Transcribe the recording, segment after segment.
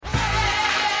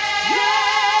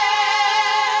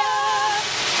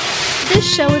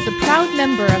This show is a proud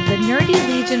member of the Nerdy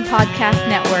Legion Podcast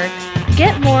Network.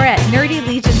 Get more at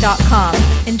nerdylegion.com.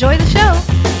 Enjoy the show.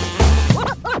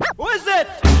 Who is it?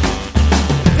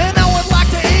 Then I would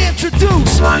like to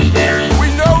introduce Ronnie Barron.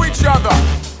 We know each other.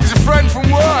 He's a friend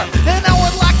from work. Then I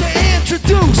would like to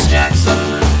introduce Jack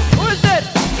Sutherland. Who is it?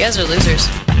 You guys are losers.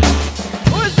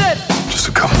 Who is it? Just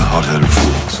a couple of hot-headed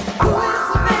fools.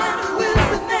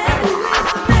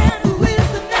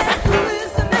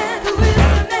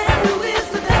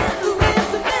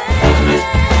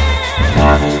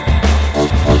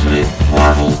 Ultimate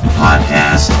Marvel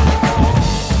Podcast.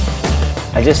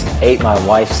 I just ate my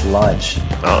wife's lunch.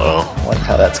 Uh-oh. I wonder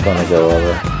how that's going to go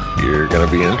over. You're going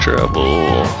to be in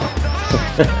trouble.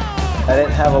 I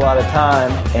didn't have a lot of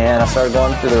time, and I started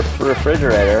going through the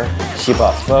refrigerator. She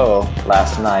bought pho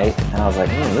last night, and I was like,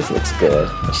 this looks good.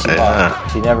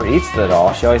 She never eats it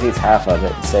all. She always eats half of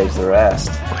it and saves the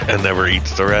rest. And never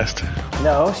eats the rest?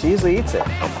 No, she usually eats it,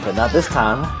 but not this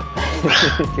time.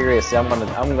 Curious, I'm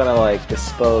gonna like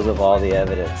dispose of all the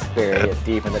evidence, bury it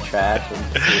deep in the trash,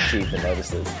 and see if she even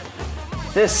notices.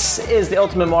 This is the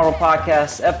Ultimate Marvel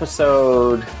Podcast,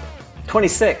 episode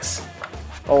 26.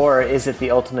 Or is it the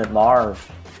Ultimate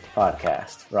Marv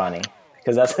Podcast, Ronnie?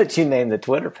 Because that's what you named the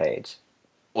Twitter page.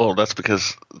 Well, that's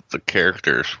because the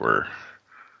characters were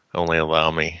only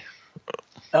allow me.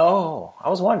 Oh, I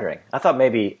was wondering. I thought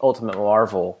maybe Ultimate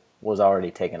Marvel was already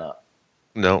taken up.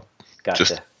 No. Gotcha.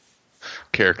 Just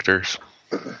characters.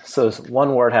 So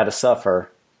one word had to suffer,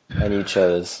 and you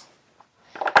chose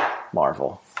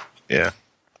Marvel. Yeah.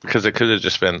 Because it could have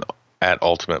just been at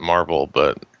Ultimate Marvel,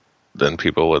 but then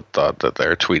people would thought that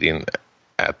they're tweeting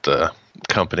at the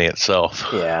company itself.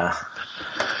 Yeah.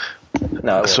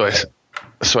 No. So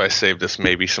I saved us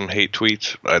maybe some hate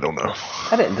tweets. I don't know.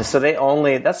 I didn't. So they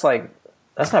only. That's not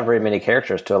very many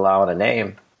characters to allow in a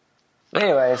name.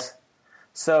 Anyways,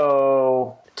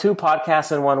 so 2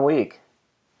 podcasts in 1 week,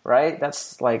 right?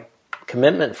 That's like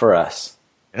commitment for us.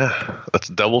 Yeah, that's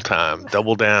double time,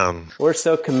 double down. We're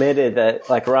so committed that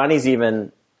like Ronnie's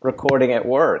even recording at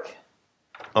work.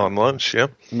 On lunch,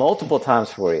 yep. Multiple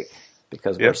times per week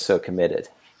because we're so committed.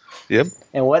 Yep.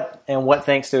 And what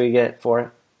thanks do we get for it?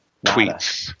 Nada.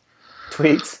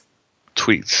 Tweets,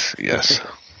 yes.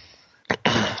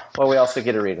 Well, we also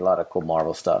get to read a lot of cool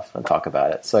Marvel stuff and talk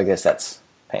about it. So I guess that's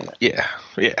payment. Yeah.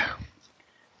 You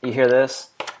hear this?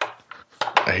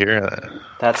 I hear that.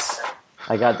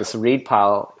 I got this read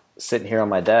pile sitting here on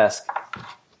my desk.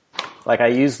 Like I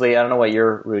don't know what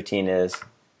your routine is,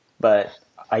 but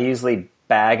I usually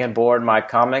bag and board my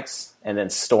comics and then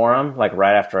store them like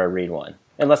right after I read one.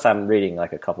 Unless I'm reading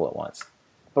like a couple at once.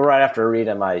 But right after I read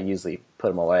them, I usually put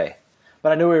them away.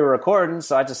 But I knew we were recording,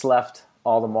 so I just left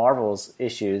all the Marvel's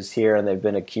issues here, and they've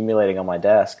been accumulating on my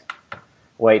desk,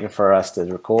 waiting for us to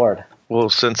record. Well,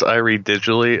 since I read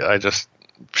digitally, I just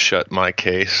shut my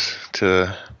case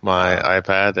to my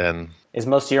iPad. And is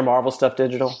most of your Marvel stuff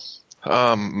digital?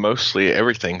 Mostly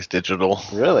everything's digital.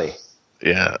 Really?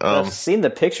 Yeah. I've seen the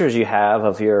pictures you have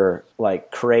of your like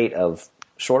crate of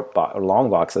long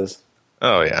boxes.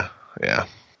 Oh yeah.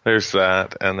 There's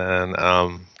that, and then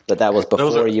but that was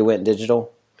before you went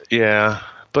digital. Yeah,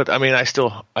 but I mean, I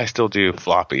still do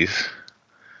floppies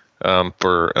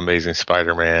for Amazing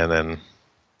Spider-Man and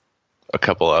a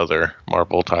couple other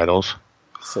Marvel titles.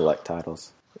 Select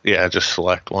titles. Yeah, just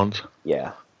select ones.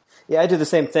 Yeah, I do the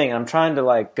same thing. I'm trying to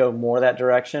like go more that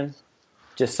direction,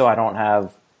 just so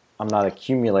I'm not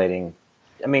accumulating.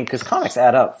 I mean, because comics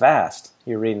add up fast.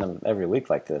 You're reading them every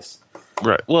week like this.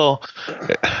 Right. Well,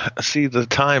 see, the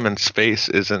time and space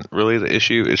isn't really the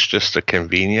issue. It's just the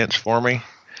convenience for me.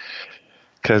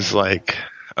 Because, like,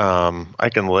 I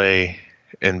can lay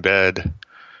in bed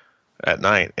at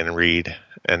night and read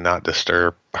and not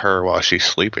disturb her while she's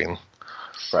sleeping.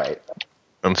 Right.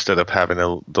 Instead of having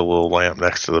the little lamp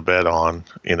next to the bed on,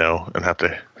 and have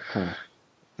to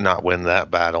not win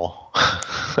that battle.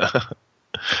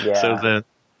 Yeah.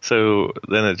 So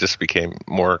then it just became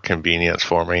more convenience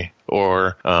for me.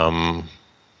 Or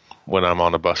when I'm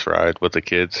on a bus ride with the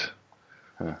kids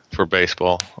for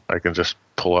baseball, I can just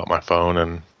pull out my phone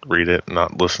and read it and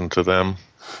not listen to them.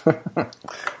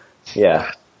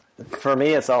 Yeah. For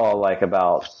me, it's all like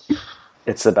about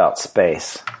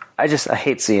space. I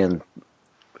hate seeing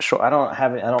I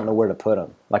don't know where to put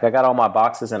them. Like I got all my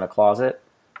boxes in a closet,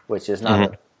 which is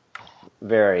not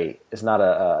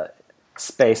a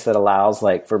space that allows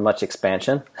like for much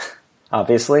expansion,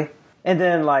 obviously. And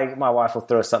then like my wife will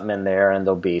throw something in there and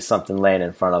there'll be something laying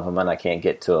in front of them and I can't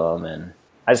get to them, and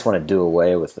I just want to do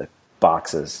away with the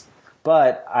boxes.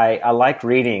 But I like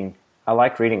reading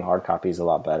hard copies a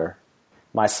lot better.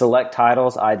 My select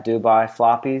titles, I do buy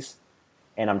floppies,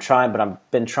 and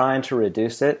I've been trying to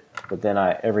reduce it. But then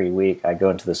every week I go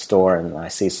into the store and I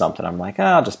see something. I'm like,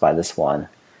 I'll just buy this one,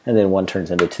 and then one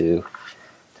turns into 2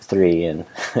 to 3, and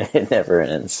it never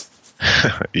ends.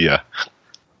 Yeah.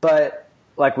 But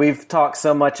like we've talked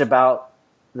so much about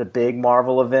the big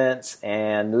Marvel events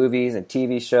and movies and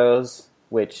TV shows,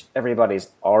 which everybody's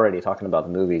already talking about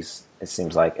the movies, it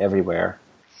seems like everywhere,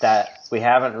 that we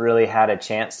haven't really had a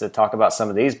chance to talk about some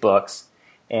of these books.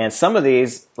 And some of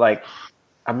these, like,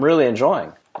 I'm really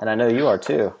enjoying, and I know you are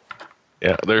too.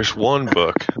 Yeah, there's one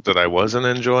book that I wasn't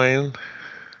enjoying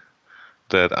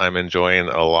that I'm enjoying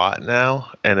a lot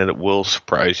now, and it will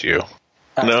surprise you.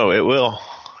 No, it will,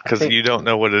 because you don't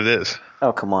know what it is.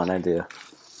 Oh, come on, I do.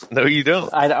 No, you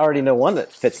don't. I already know one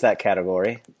that fits that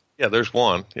category. Yeah, there's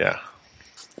one, yeah.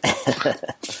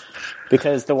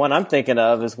 Because the one I'm thinking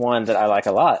of is one that I like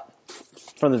a lot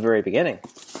from the very beginning.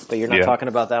 But you're not talking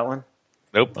about that one?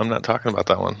 Nope, I'm not talking about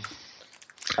that one.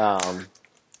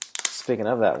 Speaking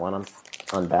of that one, I'm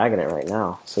unbagging it right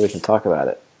now, so we can talk about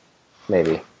it.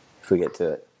 Maybe, if we get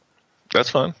to it. That's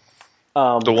fine.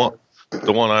 The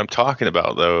one I'm talking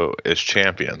about, though, is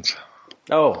Champions.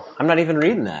 Oh, I'm not even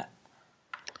reading that.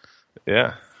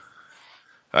 Yeah.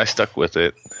 I stuck with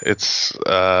it. It's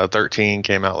 13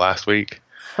 came out last week.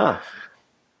 Huh.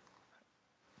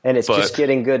 And it's just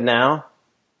getting good now?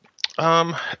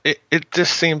 It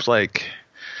just seems like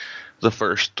the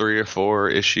first 3 or 4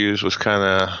 issues was kind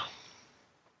of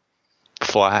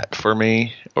flat for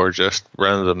me, or just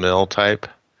run-of-the-mill type.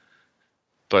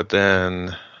 But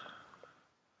then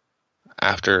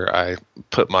after I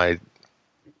put my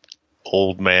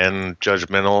old man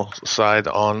judgmental side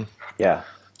on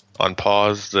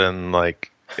pause, then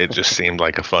like it just seemed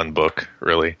like a fun book,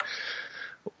 really.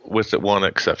 With the one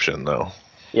exception, though.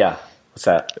 Yeah. What's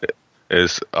that?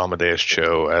 Is Amadeus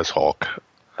Cho as Hulk.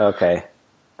 Okay.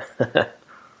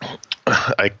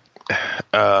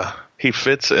 He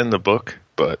fits in the book,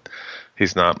 but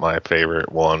he's not my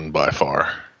favorite one by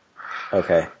far.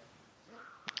 Okay.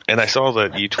 And I saw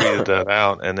that you tweeted that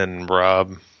out, and then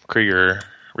Rob Krieger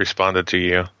responded to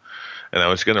you, and I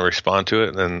was going to respond to it,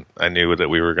 and then I knew that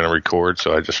we were going to record,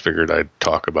 so I just figured I'd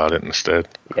talk about it instead.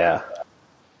 Yeah.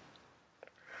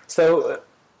 So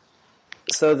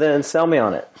then sell me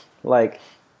on it. Like,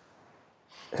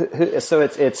 so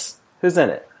it's who's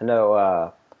in it? I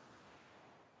know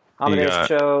Amadeus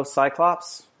Cho,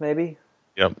 Cyclops, maybe?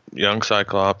 Yep, young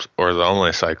Cyclops, or the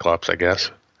only Cyclops, I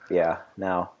guess. Yeah,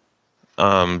 now.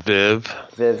 Viv.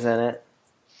 Viv's in it.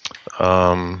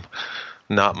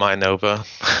 Not my Nova.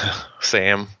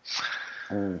 Sam.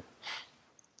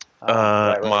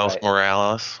 Miles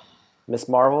Morales. Miss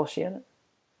Marvel, she in it?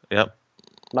 Yep.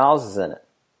 Miles is in it.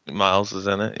 Miles is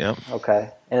in it, yep.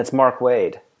 Okay. And it's Mark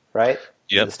Waid, right?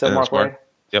 Yep. Is it still Mark Waid?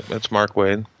 Yep, it's Mark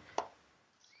Waid.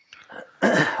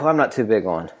 Well, I'm not too big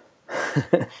on.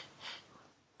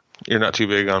 You're not too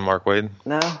big on Mark Waid?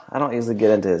 No, I don't usually get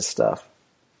into his stuff.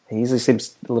 He usually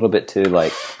seems a little bit too,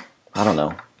 like, I don't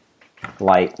know,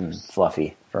 light and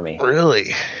fluffy for me.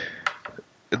 Really?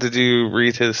 Did you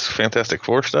read his Fantastic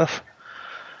Four stuff?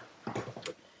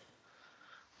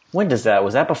 When does that?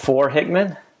 Was that before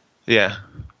Hickman? Yeah.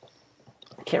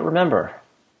 I can't remember.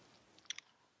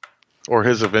 Or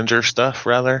his Avengers stuff,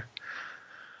 rather?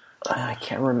 I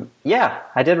can't remember. Yeah,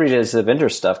 I did read his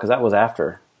Avengers stuff, because that was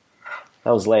after.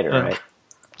 That was later, right?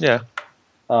 Yeah.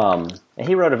 And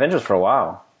he wrote Avengers for a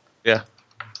while. Yeah.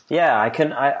 Yeah,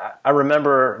 I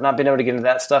remember not being able to get into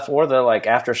that stuff, or the like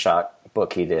Aftershock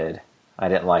book he did. I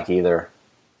didn't like either.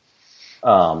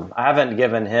 I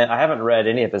haven't read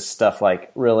any of his stuff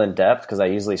like real in depth, because I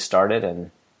usually start it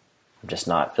and I'm just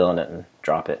not feeling it and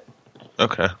drop it.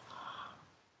 Okay.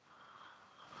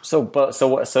 So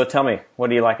tell me, what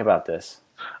do you like about this?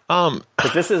 'Cause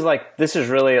this is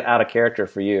really out of character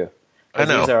for you. I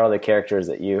know. These are all the characters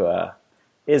that you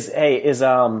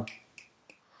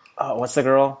what's the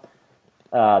girl?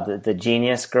 The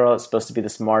genius girl that's supposed to be the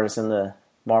smartest in the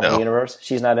Marvel universe.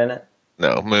 She's not in it?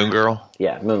 No, Moon Girl?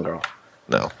 Yeah, Moon Girl.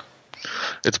 No.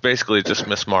 It's basically just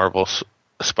Miss Marvel,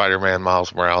 Spider-Man,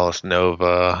 Miles Morales,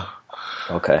 Nova.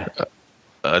 Okay.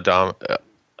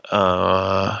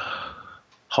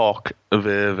 Hulk,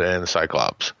 Viv, and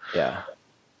Cyclops. Yeah.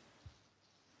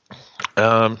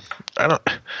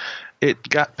 It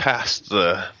got past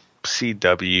the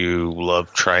CW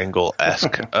love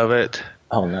triangle-esque of it.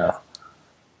 Oh, no.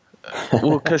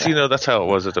 Well, because, that's how it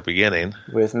was at the beginning.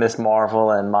 With Miss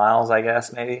Marvel and Miles, I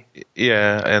guess, maybe?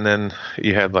 Yeah, and then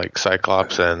you had, like,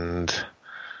 Cyclops and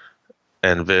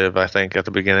Viv, I think, at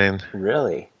the beginning.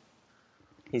 Really?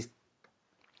 He's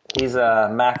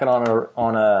macking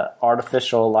on a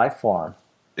artificial life form.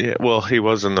 Yeah, well, he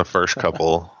was in the first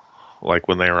couple like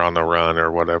when they were on the run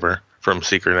or whatever from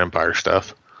Secret Empire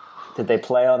stuff. Did they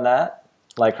play on that?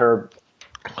 Like her,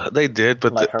 They did,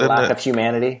 but like her lack of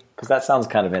humanity? Because that sounds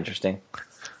kind of interesting.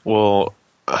 well,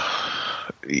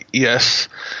 yes,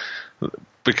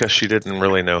 because she didn't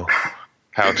really know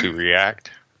how to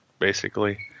react,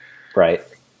 basically. Right.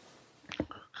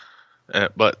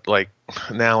 But like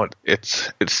now it's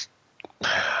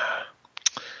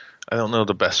I don't know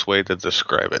the best way to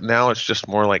describe it. Now it's just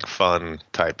more like fun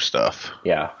type stuff.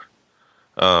 Yeah.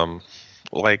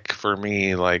 Like for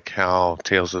me, like how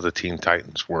Tales of the Teen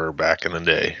Titans were back in the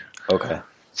day. Okay.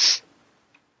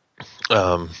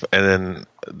 And then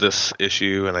this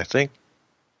issue, and I think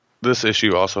this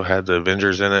issue also had the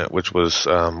Avengers in it, which was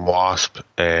Wasp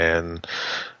and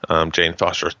Jane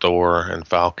Foster Thor and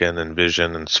Falcon and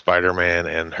Vision and Spider-Man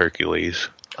and Hercules.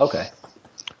 Okay.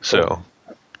 So,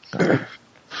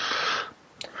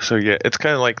 so yeah, it's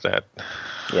kind of like that.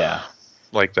 Yeah.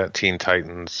 Like that Teen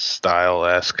Titans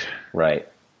style-esque. Right.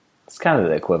 It's kind of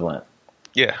the equivalent.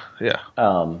 Yeah, yeah.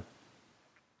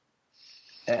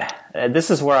 This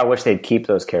is where I wish they'd keep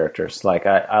those characters. Like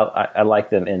I like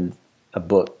them in a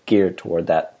book geared toward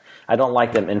that. I don't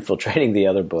like them infiltrating the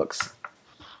other books.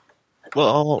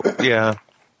 Well, yeah.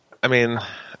 I mean,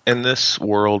 in this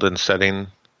world and setting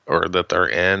or that they're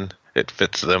in, it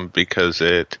fits them because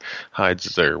it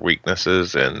hides their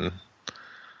weaknesses and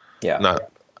Yeah.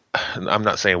 I'm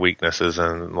not saying weaknesses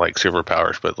and like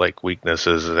superpowers, but like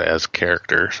weaknesses as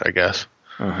characters, I guess.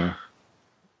 Mm-hmm.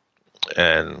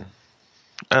 And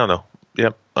I don't know.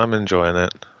 Yep, I'm enjoying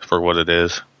it for what it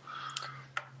is.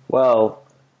 Well,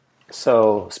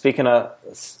 so speaking of,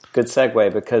 good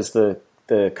segue, because the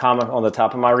comic on the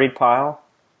top of my read pile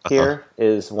here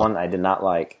is one I did not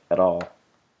like at all.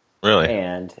 Really?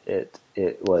 And it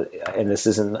was, and this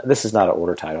is not an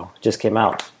order title, it just came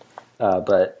out,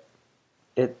 but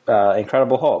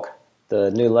Incredible Hulk,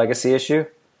 the new Legacy issue,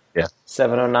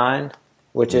 709,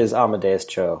 which is Amadeus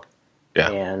Cho,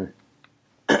 and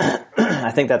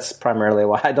I think that's primarily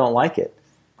why I don't like it.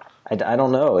 I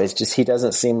don't know. It's just he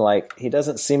doesn't seem like.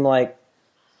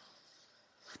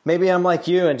 Maybe I'm like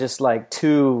you and just like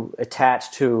too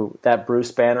attached to that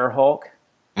Bruce Banner Hulk,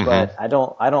 but I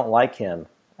don't like him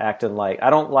acting like. I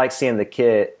don't like seeing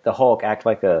the Hulk act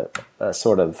like a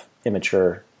sort of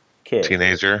immature kid,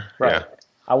 teenager. right? Yeah.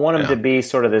 I want him to be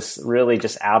sort of this really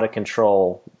just out of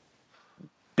control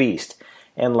beast,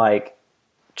 and like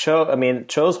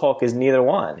Cho's Hulk is neither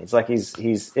one. He's like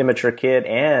he's immature kid,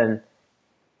 and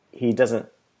he doesn't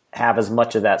have as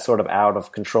much of that sort of out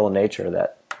of control nature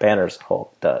that Banner's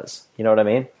Hulk does. You know what I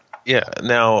mean? Yeah.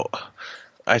 Now,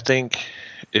 I think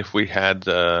if we had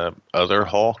the other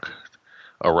Hulk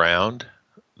around,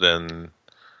 then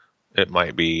it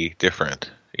might be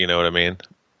different. You know what I mean?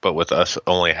 But with us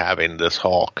only having this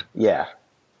Hulk. Yeah.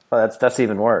 Well, that's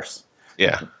even worse.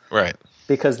 Yeah, right.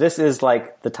 Because this is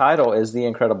like, the title is The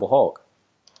Incredible Hulk.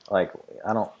 Like,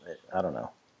 I don't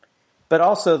know. But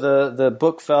also the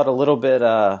book felt a little bit,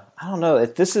 I don't know.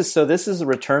 This is a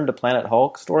Return to Planet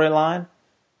Hulk storyline,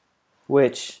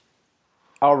 which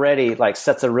already like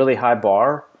sets a really high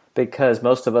bar because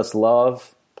most of us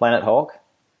love Planet Hulk,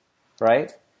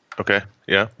 right? Okay,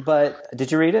 yeah. But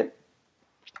did you read it?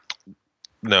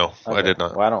 No, Okay. I did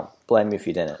not. Well, I don't blame you if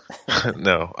you didn't.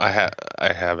 No, I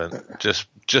haven't. Just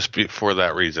for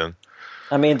that reason.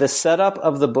 I mean, the setup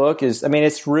of the book is. I mean,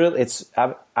 it's real. It's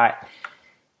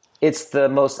the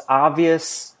most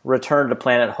obvious Return to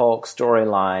Planet Hulk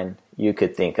storyline you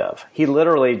could think of. He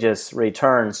literally just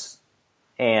returns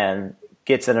and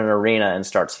gets in an arena and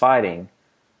starts fighting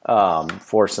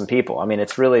for some people. I mean,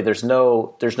 it's really there's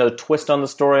no twist on the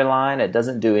storyline. It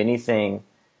doesn't do anything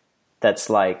that's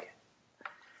like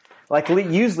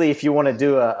usually if you want to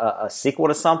do a sequel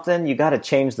to something, you got to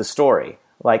change the story.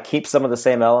 Like keep some of the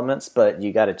same elements, but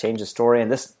you got to change the story.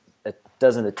 And this it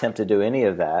doesn't attempt to do any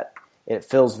of that. It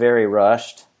feels very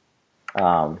rushed.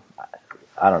 I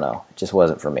don't know. It just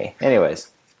wasn't for me. Anyways,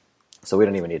 so we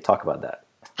don't even need to talk about that.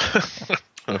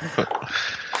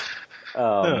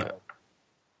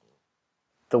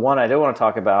 The one I do want to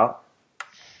talk about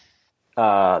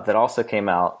that also came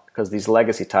out because these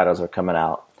legacy titles are coming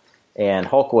out. And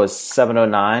Hulk was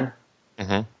 709,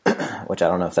 which I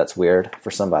don't know if that's weird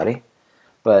for somebody.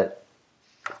 But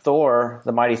Thor,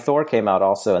 the Mighty Thor came out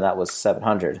also, and that was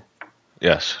 700.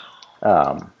 Yes.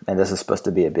 And this is supposed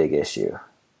to be a big issue.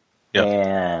 Yep.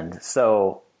 And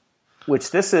so,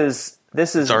 this is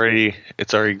It's already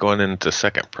going into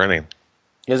second printing.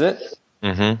 Is it?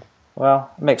 Mm-hmm.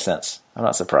 Well, it makes sense. I'm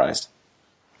not surprised.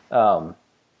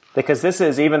 Because this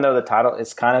is, even though the title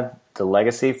is kind of the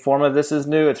legacy form of this is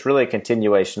new, it's really a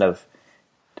continuation of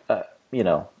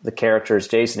the characters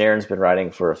Jason Aaron's been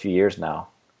writing for a few years now,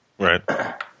 Right.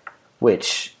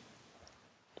 which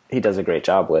he does a great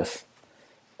job with.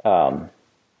 Now,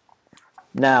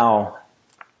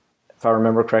 if I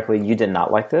remember correctly, you did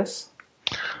not like this?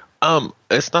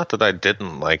 It's not that I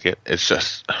didn't like it. It's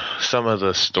just some of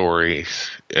the stories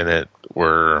in it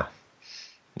were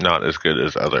not as good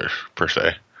as others, per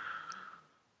se.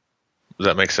 Does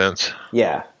that make sense?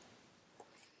 Yeah.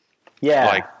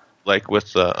 Yeah. Like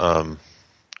with the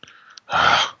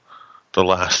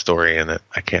last story in it,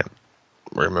 I can't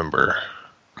remember.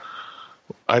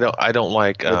 I don't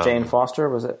like With Jane Foster,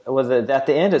 was it at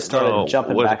the end? It started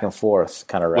jumping back and forth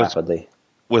kind of rapidly.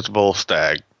 With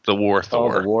Volstagg, the War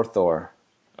Thor. Oh, the War Thor.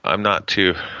 I'm not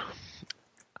too.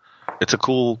 It's a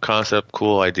cool concept,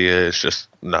 cool idea. It's just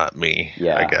not me,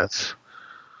 I guess.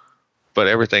 But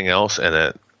everything else in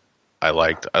it, I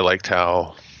liked. I liked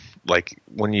how, like,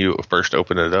 when you first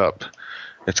open it up,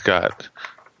 it's got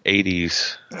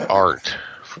 80s art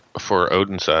for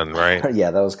Odinson, right?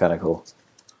 Yeah, that was kind of cool.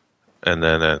 And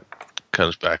then it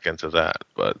comes back into that.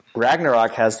 But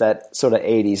Ragnarok has that sort of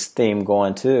 80s theme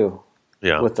going too,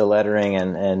 with the lettering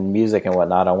and music and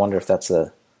whatnot. I wonder if that's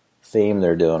a theme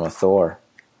they're doing with Thor.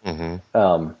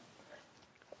 Mm-hmm.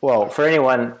 Well, for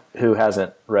anyone who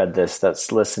hasn't read this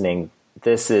that's listening,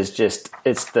 this is just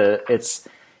it's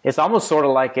almost sort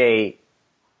of like a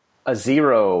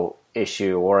zero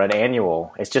issue or an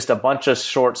annual. It's just a bunch of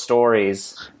short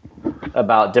stories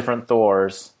about different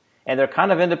Thors, and they're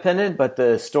kind of independent, but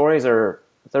the stories are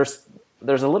there's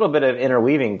a little bit of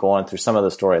interweaving going through some of the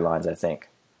storylines, I think.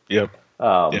 Yep.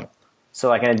 So,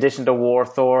 like, in addition to War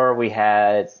Thor, we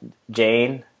had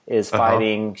Jane is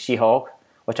fighting She-Hulk,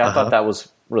 which I thought that was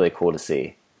really cool to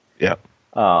see. Yep.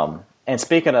 And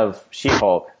speaking of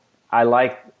She-Hulk, I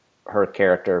like her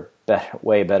character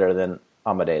way better than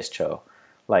Amadeus Cho.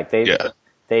 Like, they've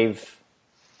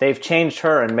changed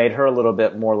her and made her a little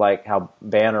bit more like how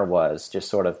Banner was, just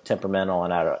sort of temperamental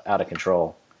and out of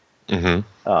control.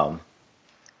 Mm-hmm.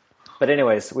 But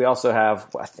anyways, we also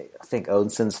have, I think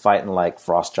Odinson's fighting like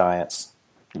frost giants.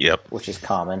 Yep. Which is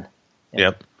common.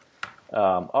 Yep.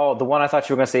 The one I thought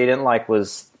you were going to say you didn't like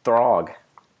was Throg.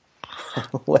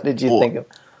 What did you think of?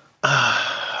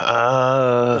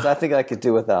 'Cause I think I could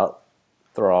do without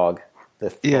Throg, the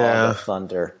Frog of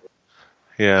Thunder.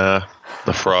 Yeah,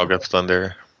 the Frog of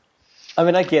Thunder. I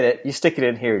mean, I get it. You stick it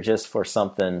in here just for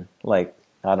something like,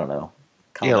 I don't know.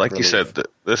 Yeah, like relief. You said,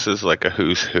 this is like a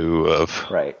who's who of...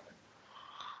 Right.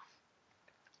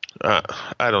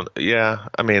 I don't... Yeah,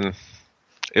 I mean,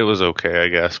 it was okay, I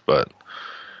guess, but...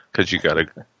 Because you got to,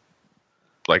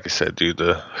 like I said, do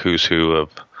the who's who of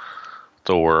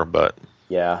Thor, but...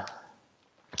 Yeah.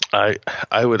 I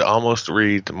would almost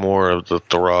read more of the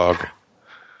Throg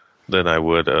than I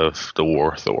would of the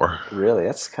War Thor. Really?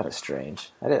 That's kind of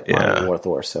strange. I didn't mind War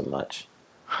Thor so much.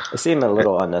 It seemed a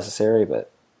little unnecessary,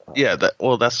 but... Yeah, that's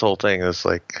the whole thing. Is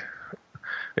like,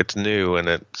 it's new and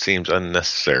it seems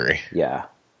unnecessary. Yeah.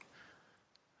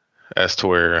 As to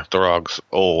where Throg's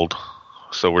old,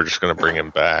 so we're just going to bring him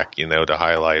back, to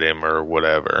highlight him or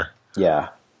whatever. Yeah.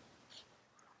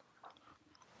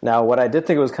 Now, what I did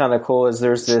think was kind of cool is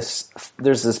there's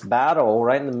this battle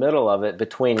right in the middle of it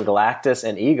between Galactus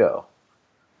and Ego.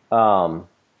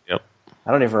 Yep.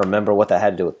 I don't even remember what that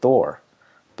had to do with Thor,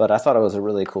 but I thought it was a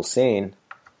really cool scene.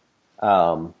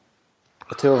 The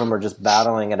two of them are just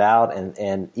battling it out,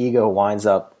 and Ego winds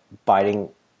up biting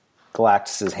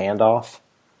Galactus's hand off,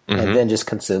 and then just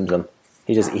consumes him.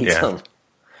 He just eats him.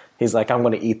 He's like, I'm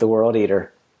going to eat the World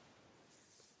Eater.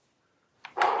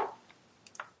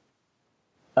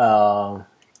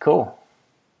 Cool.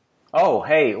 Oh,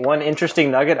 hey, one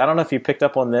interesting nugget. I don't know if you picked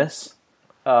up on this,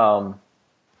 but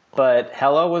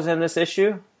Hela was in this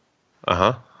issue.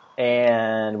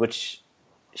 And which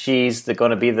she's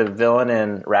going to be the villain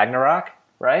in Ragnarok,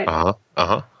 right?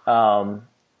 And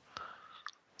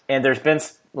there's been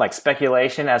like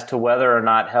speculation as to whether or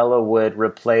not Hela would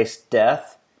replace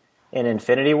Death in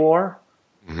Infinity War,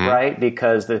 right?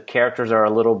 Because the characters are a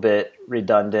little bit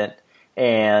redundant.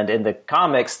 And in the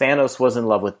comics, Thanos was in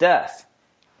love with Death,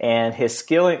 and his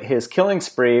killing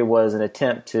spree was an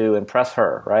attempt to impress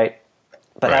her, right?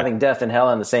 But having Death and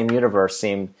Hela in the same universe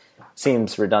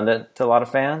seems redundant to a lot of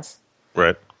fans.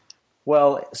 Right.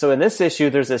 Well, so in this issue,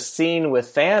 there's a scene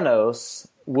with Thanos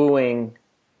wooing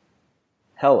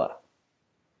Hela.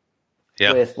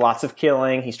 Yeah. With lots of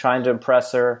killing. He's trying to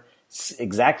impress her.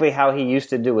 Exactly how he used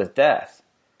to do with Death.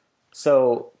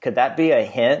 So could that be a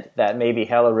hint that maybe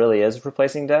Hela really is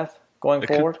replacing Death going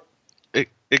forward?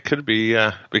 It could be,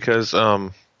 yeah. Because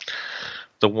the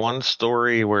one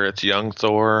story where it's young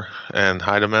Thor and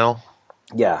Heidemel.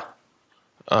 Yeah.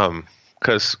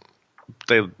 because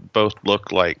they both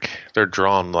look like they're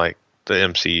drawn like the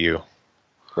MCU.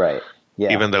 Right.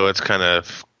 Yeah. Even though it's kind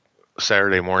of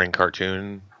Saturday morning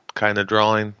cartoon kind of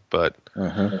drawing, but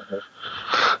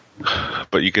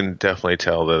but you can definitely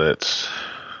tell that it's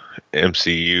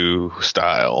MCU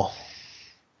style,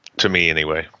 to me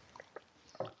anyway.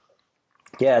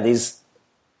 Yeah, these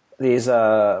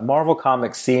Marvel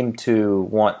comics seem to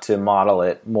want to model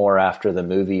it more after the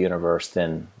movie universe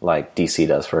than like DC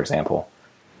does, for example.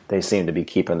 They seem to be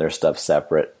keeping their stuff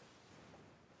separate.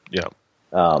 Yeah.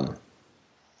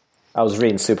 I was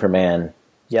reading Superman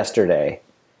yesterday,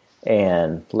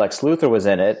 and Lex Luthor was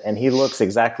in it, and he looks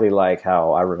exactly like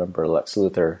how I remember Lex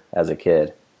Luthor as a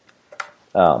kid.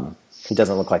 He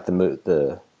doesn't look like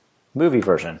the movie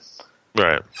version.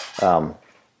 Right.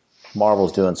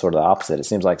 Marvel's doing sort of the opposite. It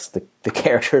seems like the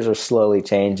characters are slowly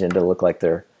changing to look like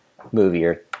their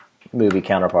movie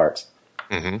counterparts.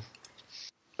 Mm-hmm.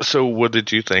 So, what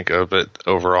did you think of it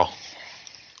overall?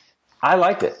 I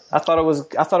liked it. I thought it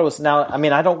was. Now, I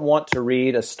mean, I don't want to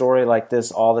read a story like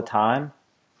this all the time.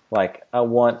 Like, I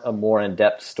want a more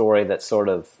in-depth story that's sort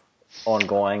of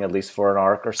ongoing, at least for an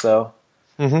arc or so.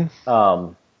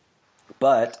 Mm-hmm.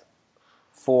 But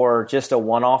for just a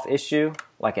one-off issue,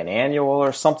 like an annual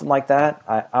or something like that,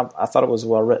 I thought it was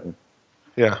well written.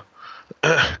 Yeah,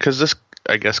 because this,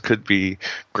 I guess, could be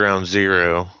Ground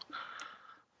Zero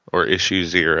or Issue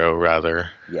 0, rather.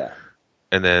 Yeah.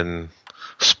 And then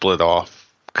split off,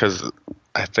 because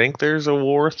I think there's a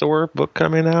War Thor book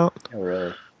coming out. Oh,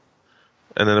 really?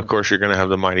 And then, of course, you're going to have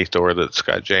the Mighty Thor that's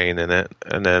got Jane in it.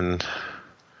 And then,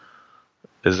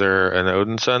 is there an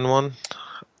Odinson one?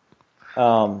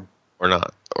 Or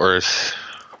not? Or is...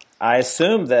 I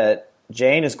assume that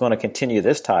Jane is going to continue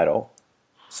this title.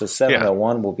 So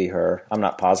 701 will be her. I'm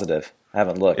not positive. I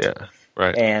haven't looked. Yeah,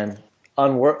 right. And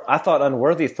I thought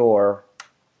Unworthy Thor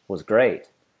was great.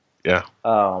 Yeah.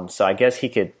 So I guess he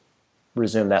could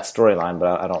resume that storyline,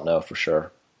 but I don't know for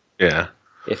sure. Yeah.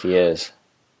 If he is.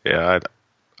 Yeah,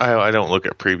 I don't look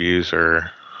at previews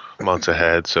or months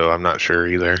ahead, so I'm not sure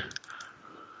either.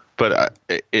 But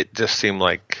it just seemed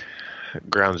like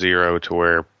Ground Zero to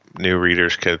where new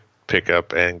readers could pick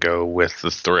up and go with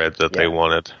the thread that they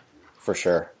wanted. For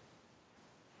sure.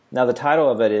 Now, the title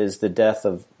of it is The Death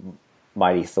of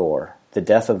Mighty Thor. The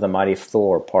Death of the Mighty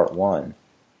Thor, Part 1.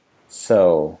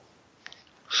 So,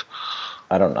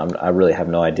 I really have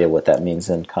no idea what that means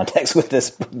in context with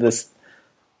this.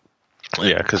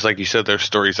 Yeah, because like you said, there's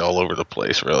stories all over the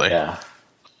place, really. Yeah.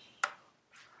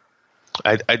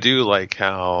 I do like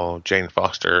how Jane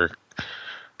Foster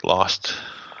lost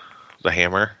the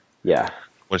hammer. Yeah.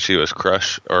 When she was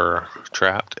crushed or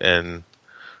trapped, and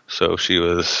so she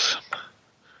was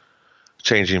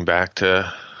changing back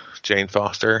to Jane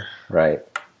Foster. Right.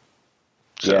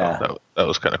 So yeah. That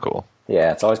was kind of cool.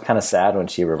 Yeah, it's always kind of sad when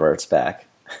she reverts back.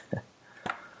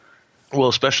 Well,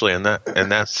 especially in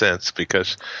that sense,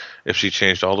 because if she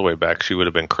changed all the way back, she would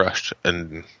have been crushed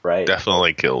and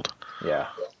definitely killed. Yeah.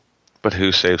 But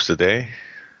who saves the day?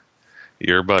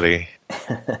 Your buddy,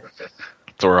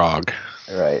 Throg.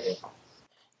 Right.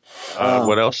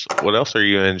 What else? What else are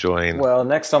you enjoying? Well,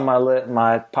 next on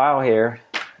my pile here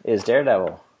is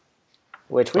Daredevil,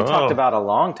 which we talked about a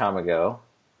long time ago.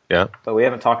 Yeah. But we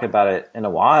haven't talked about it in a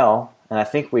while, and I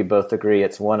think we both agree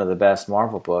it's one of the best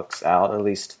Marvel books out, at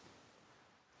least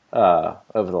over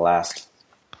the last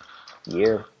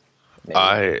year. Maybe.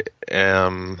 I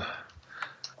am,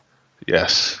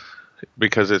 yes,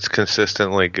 because it's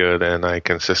consistently good, and I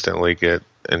consistently get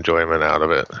enjoyment out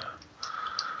of it.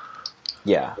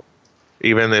 Yeah.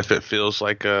 Even if it feels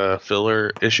like a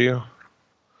filler issue.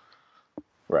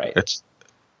 Right.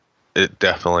 It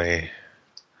definitely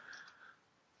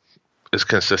is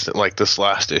consistent. Like this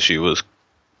last issue was,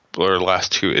 or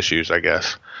last two issues, I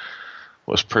guess,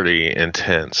 was pretty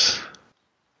intense.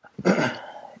 So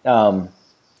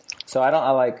I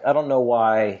don't know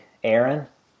why Aaron,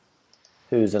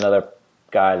 who's another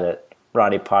guy that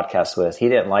Ronnie podcasts with, he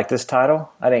didn't like this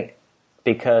title. I think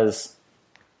because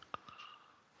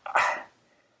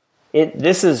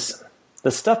this is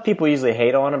the stuff people usually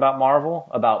hate on about Marvel,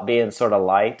 about being sort of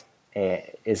light.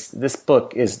 This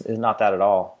book is not that at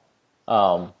all.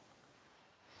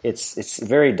 It's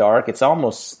very dark. It's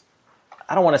almost,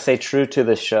 I don't want to say true to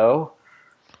the show,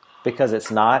 because it's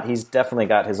not. He's definitely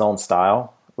got his own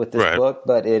style with this book,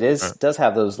 but it does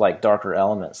have those like darker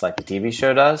elements like the TV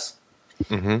show does.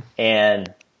 Mm-hmm.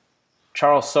 And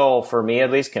Charles Soule, for me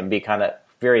at least, can be kind of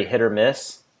very hit or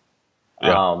miss.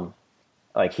 Yeah.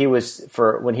 Like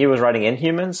when he was writing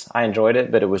Inhumans, I enjoyed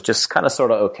it, but it was just kind of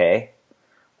sort of okay.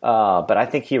 But I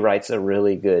think he writes a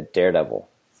really good Daredevil.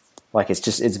 Like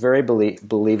it's very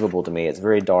believable to me. It's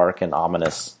very dark and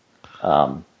ominous,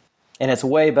 and it's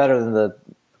way better than the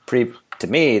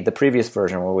previous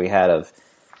version where we had of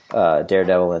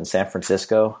Daredevil in San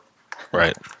Francisco.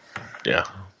 Right. Yeah.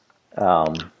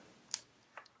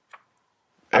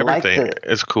 I like Everything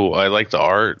is cool. I like the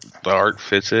art. The art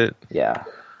fits it. Yeah.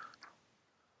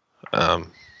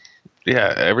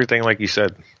 Yeah, everything like you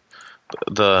said.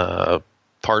 The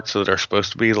parts that are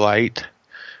supposed to be light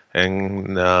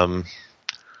and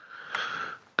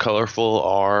colorful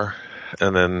are,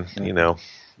 and then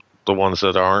the ones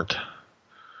that aren't.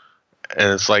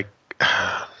 And it's like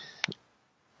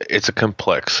it's a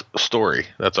complex story.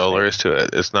 That's all there is to it.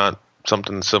 It's not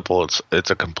something simple. It's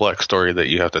a complex story that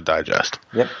you have to digest.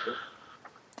 Yep.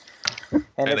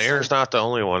 And Aaron's not the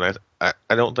only one. I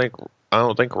don't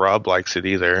think Rob likes it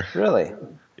either. Really?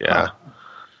 Yeah.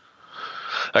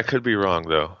 I could be wrong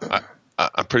though.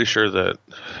 I'm pretty sure that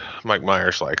Mike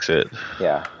Myers likes it.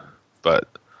 Yeah. But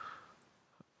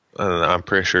I'm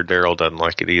pretty sure Daryl doesn't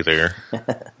like it either.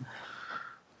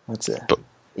 That's an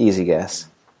easy guess.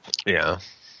 Yeah.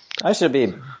 I should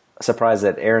be surprised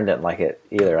that Aaron didn't like it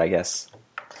either, I guess.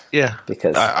 Yeah.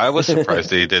 Because I was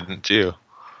surprised that he didn't too.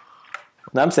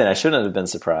 No, I'm saying I shouldn't have been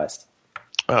surprised.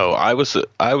 Oh, I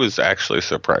was actually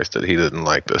surprised that he didn't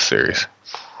like this series.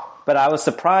 But I was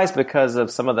surprised because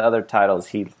of some of the other titles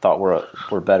he thought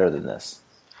were better than this.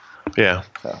 Yeah.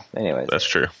 So, anyways. That's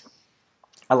true.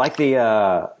 I like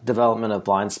the development of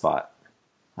Blind Spot.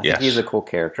 I think he's a cool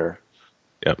character.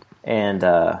 Yep. And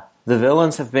the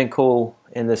villains have been cool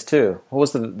in this too. What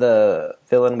was the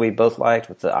villain we both liked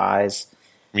with the eyes?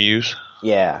 Muse?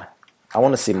 Yeah. I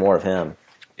want to see more of him.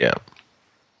 Yeah.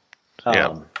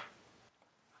 Let's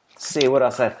see, what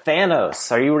else?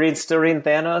 Thanos. Are you still reading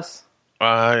Thanos?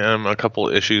 I am a couple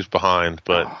issues behind,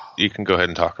 but you can go ahead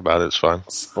and talk about it. It's fine.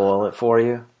 Spoil it for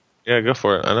you. Yeah, go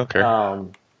for it. I don't care.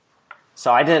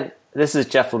 So I didn't. This is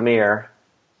Jeff Lemire,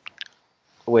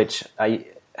 which I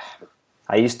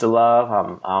used to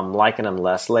love. I'm liking him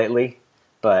less lately,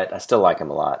 but I still like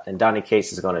him a lot. And Donny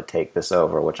Cates is going to take this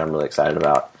over, which I'm really excited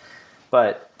about.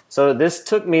 But so this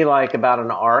took me like about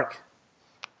an arc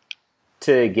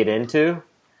to get into,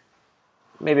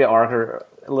 maybe an arc or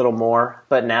a little more.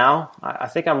 But now I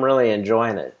think I'm really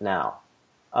enjoying it now.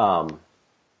 And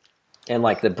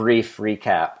like the brief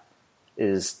recap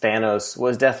is Thanos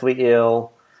was deathly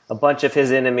ill. A bunch of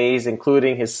his enemies,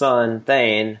 including his son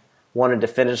Thane, wanted to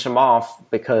finish him off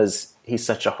because he's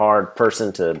such a hard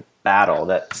person to battle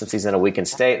that since he's in a weakened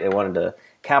state, they wanted to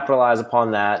capitalize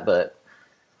upon that. But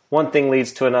one thing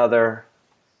leads to another.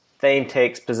 Thane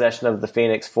takes possession of the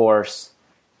Phoenix Force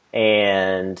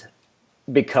and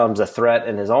becomes a threat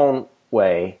in his own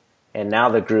way. And now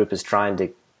the group is trying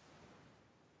to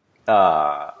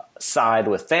side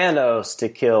with Thanos to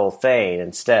kill Thane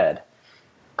instead.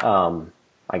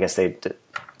 I guess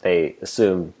they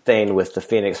assume Thane with the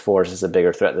Phoenix Force is a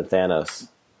bigger threat than Thanos.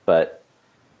 But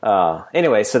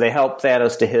anyway, so they help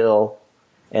Thanos to heal,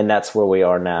 and that's where we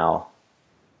are now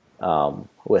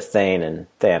with Thane and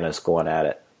Thanos going at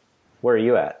it. Where are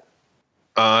you at?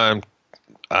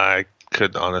 I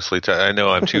could honestly tell. I know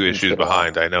I'm 2 issues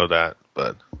behind. I know that,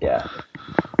 but yeah.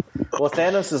 Well,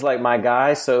 Thanos is like my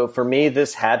guy, so for me,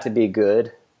 this had to be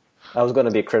good. I was going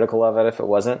to be critical of it if it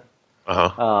wasn't.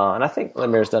 And I think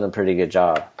Lemire's done a pretty good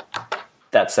job.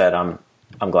 That said, I'm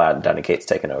glad Donny Cates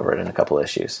taken over it in a couple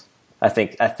issues. I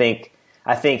think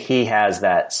he has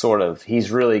that sort of.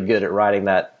 He's really good at writing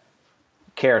that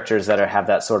characters that have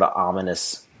that sort of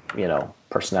ominous,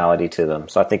 personality to them.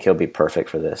 So I think he'll be perfect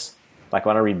for this. Like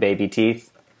when I read Baby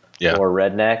Teeth or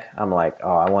Redneck, I'm like,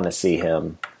 oh, I want to see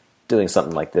him doing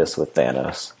something like this with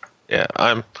Thanos. Yeah,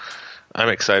 I'm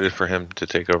excited for him to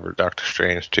take over Doctor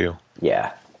Strange too.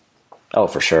 Yeah. Oh,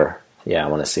 for sure. Yeah, I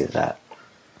want to see that.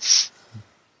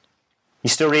 You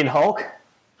still reading Hulk?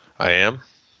 I am.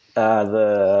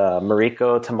 The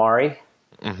Mariko Tamari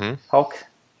Hulk?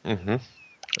 Mm-hmm.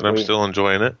 And I'm still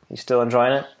enjoying it. You still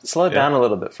enjoying it? Slow it down a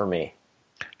little bit for me.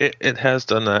 It has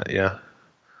done that, yeah.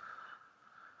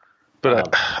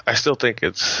 But I still think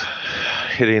it's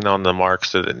hitting on the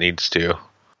marks that it needs to.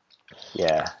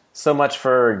 Yeah. So much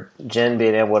for Jen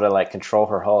being able to control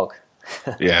her Hulk.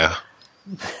 Yeah.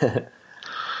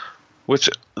 Which,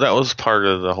 that was part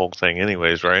of the whole thing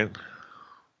anyways, right?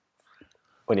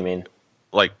 What do you mean?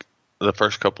 Like, the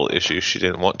first couple issues she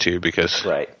didn't want to because...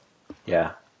 Right.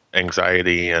 Yeah.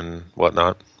 Anxiety and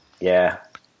whatnot. Yeah.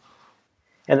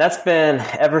 And that's been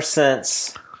ever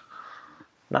since,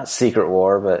 not Secret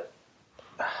War, but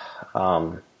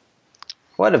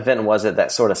what event was it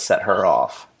that sort of set her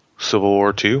off? Civil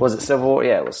War 2? Was it Civil War?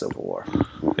 Yeah, it was Civil War.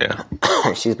 Yeah.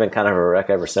 She's been kind of a wreck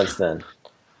ever since then.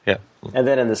 Yeah. And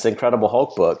then in this Incredible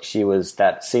Hulk book,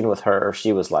 that scene with her,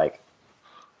 she was like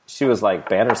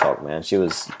Banner's Hulk, man. You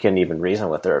couldn't even reason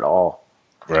with her at all.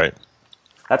 Right.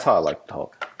 That's how I liked the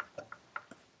Hulk.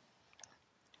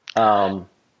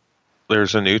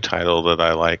 There's a new title that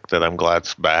I like that I'm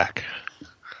glad's back.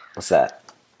 What's that?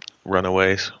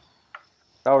 Runaways.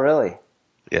 Oh, really?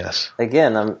 Yes.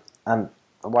 Again, I'm.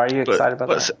 Why are you excited about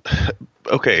that?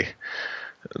 Okay.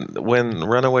 When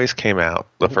Runaways came out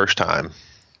the first time,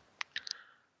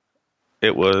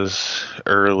 it was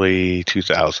early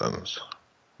 2000s,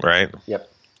 right?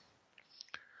 Yep.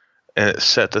 And it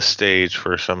set the stage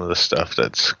for some of the stuff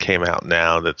that's came out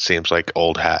now that seems like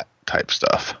old hat type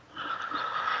stuff.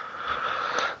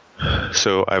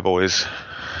 So I've always,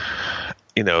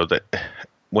 that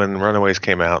when Runaways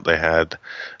came out, they had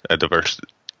a diverse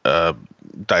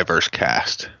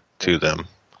cast to them.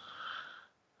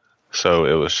 So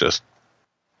it was just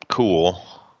cool,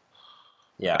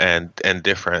 Yeah, and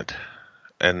different.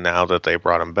 And now that they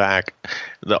brought them back,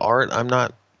 the art I'm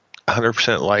not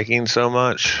 100% liking so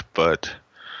much, but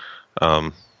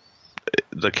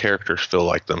the characters feel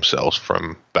like themselves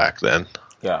from back then.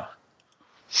 yeah.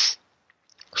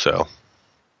 So,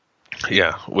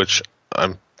 yeah, which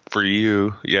for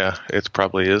you, yeah, it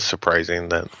probably is surprising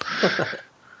that.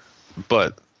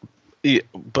 but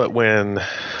when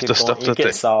the stuff that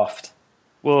get soft,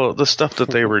 the stuff that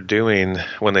they were doing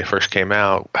when they first came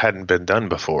out hadn't been done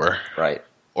before, right?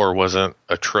 Or wasn't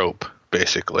a trope,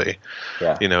 basically.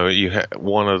 Yeah.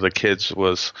 One of the kids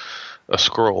was a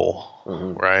Skrull,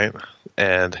 right?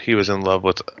 And he was in love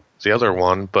with the other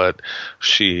one, but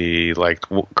she liked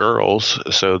girls,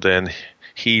 so then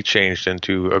he changed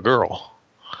into a girl.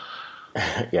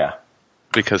 Yeah.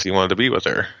 Because he wanted to be with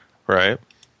her, right?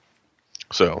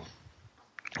 So,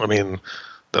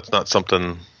 that's not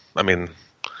something,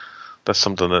 that's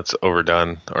something that's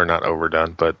overdone, or not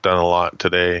overdone, but done a lot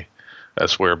today.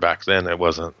 That's where back then it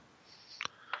wasn't.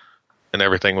 And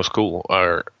everything was cool.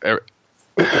 I don't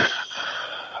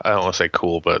want to say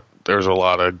cool, but there's a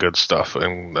lot of good stuff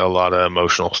and a lot of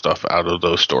emotional stuff out of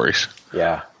those stories.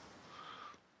 Yeah.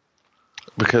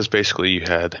 Because basically you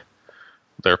had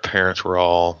their parents were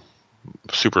all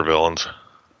supervillains.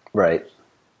 Right.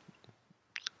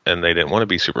 And they didn't want to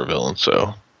be supervillains,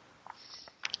 so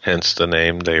hence the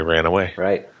name, they ran away.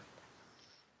 Right.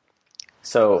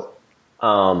 So,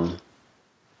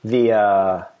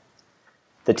 the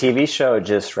TV show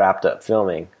just wrapped up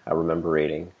filming, I remember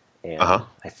reading. And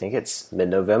I think it's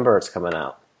mid-November it's coming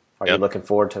out. Are you looking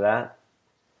forward to that?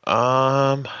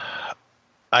 I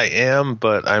am,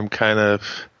 but I'm kind of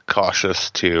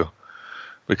cautious too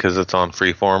because it's on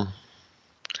Freeform.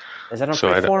 Is that on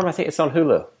Freeform? I think it's on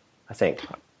Hulu. I think.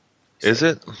 Is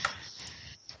it?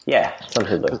 Yeah, it's on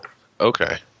Hulu.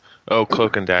 Okay. Oh,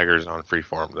 Cloak and Dagger's on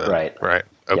Freeform then. Right. Right.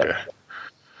 Okay. Yep.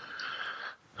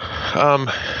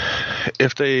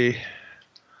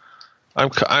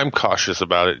 I'm cautious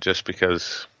about it just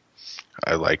because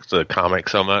I like the comic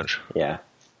so much. Yeah.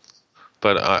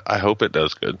 But I hope it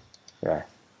does good. Yeah.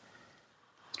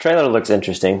 The trailer looks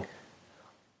interesting.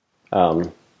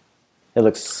 It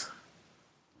looks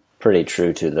pretty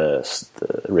true to the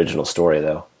original story,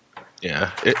 though.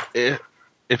 Yeah.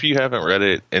 If you haven't read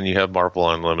it and you have Marvel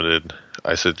Unlimited,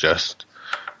 I suggest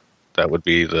that would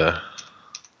be the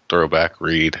throwback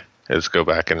read, is go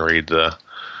back and read the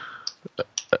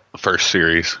first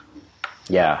series.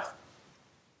 Yeah.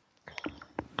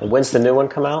 And when's the new one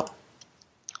come out?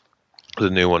 The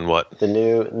new one, what? The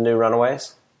new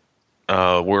Runaways?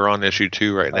 We're on issue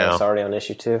 2 right now. It's already on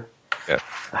issue 2? Yeah.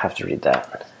 I have to read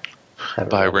that.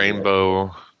 By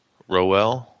Rainbow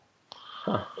Rowell.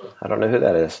 Huh. I don't know who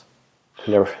that is.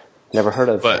 Never heard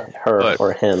of her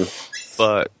or him.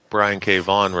 But Brian K.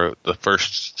 Vaughan wrote the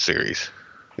first series.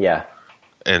 Yeah.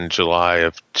 In July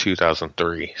of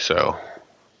 2003, so.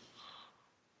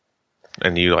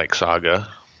 And you like Saga.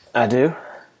 I do.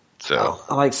 So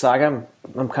I like Saga.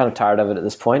 I'm kind of tired of it at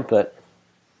this point, but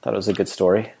thought it was a good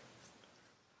story.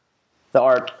 The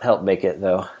art helped make it,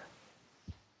 though.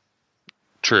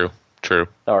 True. The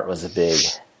art was a big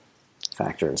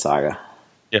factor in Saga.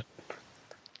 Yeah.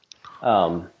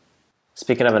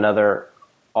 Speaking of another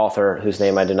author whose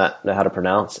name I do not know how to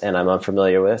pronounce and I'm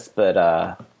unfamiliar with,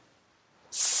 but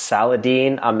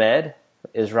Saladin Ahmed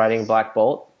is writing Black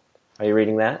Bolt. Are you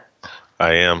reading that?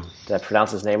 I am. Did I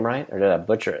pronounce his name right, or did I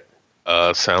butcher it?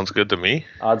 Sounds good to me.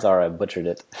 Odds are I butchered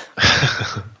it.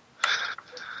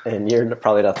 And you're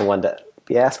probably not the one to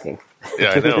be asking.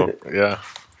 Yeah, I know. Yeah.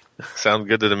 Sounds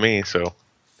good to me, so.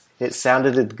 It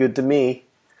sounded good to me.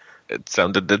 It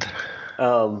sounded good.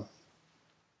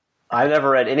 I've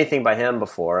never read anything by him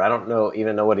before. I don't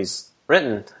even know what he's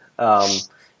written.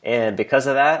 And because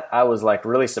of that, I was like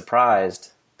really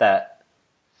surprised that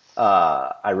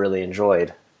I really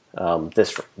enjoyed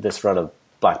this run of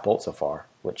Black Bolt so far.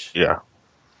 Which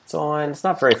it's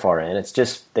not very far in. It's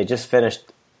just they just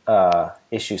finished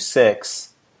issue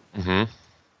 6. Mm-hmm.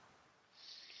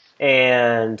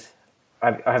 And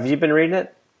have you been reading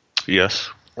it?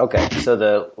 Yes. Okay, so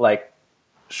the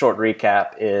short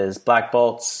recap is Black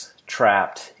Bolt's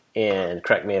trapped in,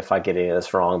 correct me if I get any of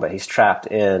this wrong, but he's trapped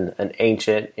in an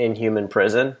ancient inhuman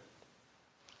prison.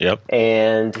 Yep.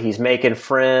 And he's making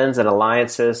friends and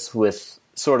alliances with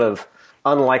sort of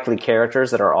unlikely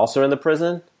characters that are also in the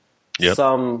prison. Yep.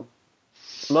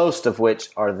 Most of which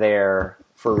are there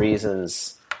for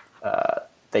reasons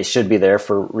they should be there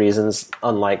for reasons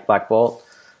unlike Black Bolt.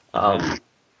 But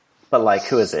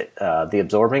who is it? The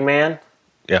Absorbing Man?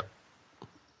 Yep.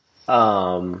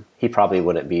 He probably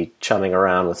wouldn't be chumming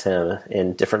around with him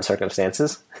in different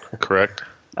circumstances. Correct.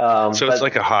 So it's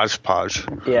like a hodgepodge.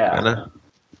 Yeah. Kinda.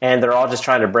 And they're all just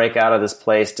trying to break out of this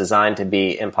place designed to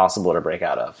be impossible to break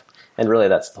out of. And really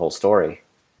that's the whole story.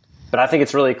 But I think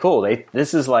it's really cool.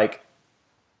 This is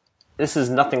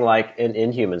nothing like an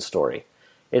Inhuman story.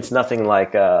 It's nothing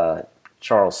like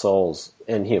Charles Soule's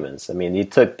Inhumans. I mean, you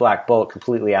took Black Bolt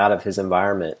completely out of his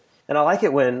environment. And I like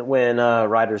it when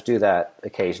writers do that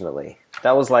occasionally.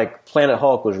 That was Planet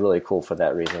Hulk was really cool for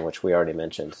that reason, which we already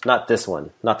mentioned. Not this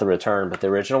one, not the Return, but the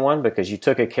original one, because you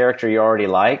took a character you already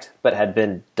liked, but had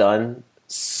been done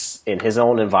in his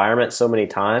own environment so many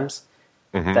times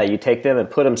that you take them and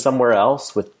put them somewhere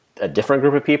else with a different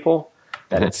group of people,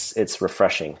 that it's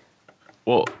refreshing.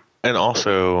 Well, and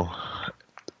also,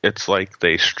 it's like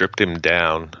they stripped him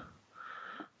down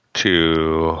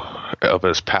of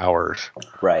his powers.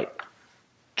 Right.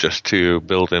 Just to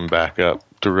build him back up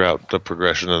throughout the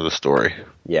progression of the story.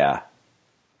 Yeah.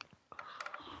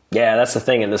 Yeah, that's the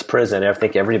thing in this prison. I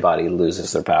think everybody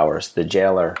loses their powers. The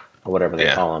jailer, or whatever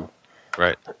they call him.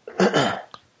 Right.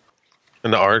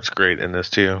 And the art's great in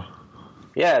this, too.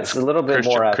 Yeah, it's a little bit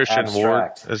more Christian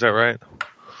abstract. Ward, is that right?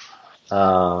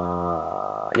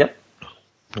 Yep.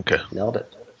 Okay. Nailed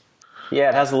it. Yeah,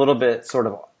 it has a little bit sort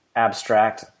of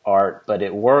abstract art, but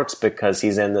it works because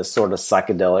he's in this sort of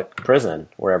psychedelic prison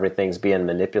where everything's being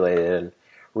manipulated and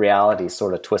reality's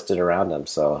sort of twisted around him.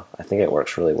 So I think it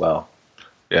works really well.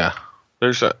 Yeah.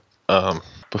 There's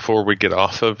before we get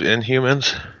off of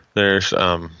Inhumans, there's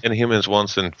Inhumans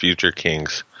Once and Future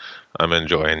Kings I'm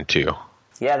enjoying too.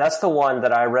 Yeah, that's the one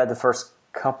that I read the first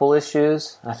couple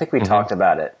issues. I think we talked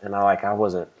about it, and I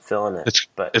wasn't feeling it.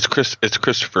 It's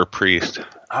Christopher Priest.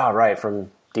 Oh, right, from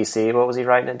DC. What was he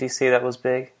writing at DC that was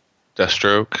big?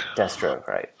 Deathstroke,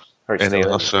 right. And he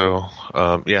also,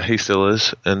 he still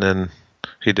is. And then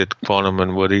he did Quantum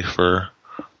and Woody for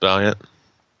Valiant.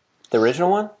 The original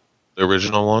one? The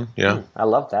original one, yeah. I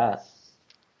love that.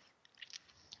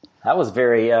 That was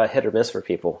very hit or miss for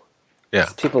people. Yeah.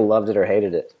 People loved it or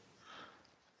hated it.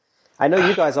 I know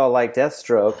you guys all like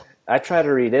Deathstroke. I tried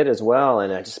to read it as well,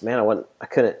 and I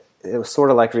couldn't. It was sort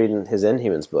of like reading his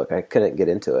Inhumans book. I couldn't get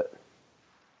into it.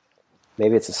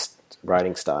 Maybe it's a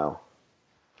writing style.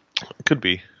 It could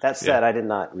be. That said, I did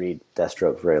not read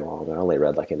Deathstroke very long. I only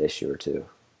read an issue or two.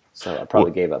 So I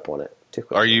probably gave up on it too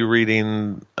quickly. Are you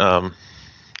reading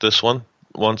this one,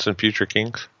 Once and Future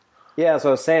Kings? Yeah, that's what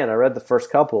I was saying. I read the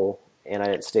first couple, and I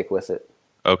didn't stick with it.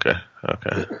 Okay.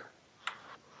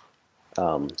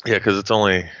 Yeah, because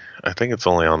I think it's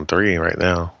only on 3 right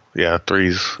now. Yeah,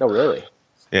 3's. Oh, really?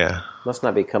 Yeah. Must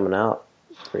not be coming out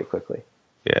pretty quickly.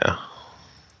 Yeah.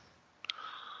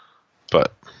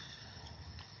 But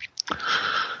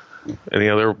any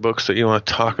other books that you want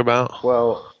to talk about?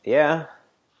 Well, yeah.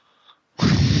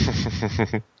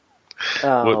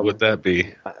 What would that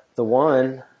be? The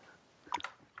one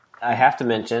I have to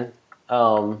mention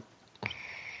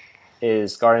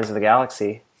is Guardians of the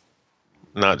Galaxy.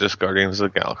 Not just Guardians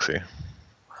of the Galaxy.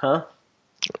 Huh?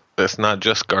 It's not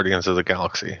just Guardians of the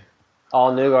Galaxy.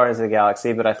 All new Guardians of the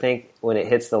Galaxy, but I think when it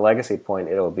hits the legacy point,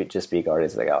 it'll just be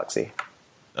Guardians of the Galaxy.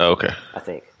 Oh, okay. I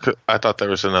think. I thought there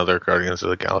was another Guardians of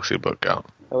the Galaxy book out.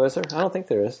 Oh, is there? I don't think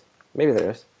there is. Maybe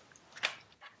there is.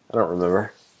 I don't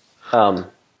remember.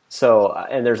 So,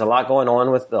 and there's a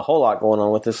whole lot going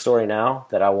on with this story now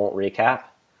that I won't recap.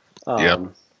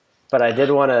 But I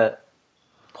did want to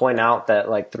point out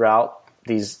that throughout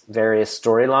these various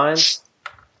storylines,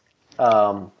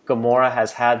 Gamora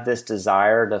has had this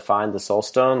desire to find the Soul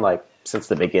Stone since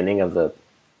the beginning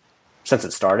since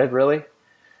it started, really.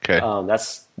 Okay.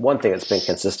 That's one thing that's been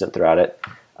consistent throughout it.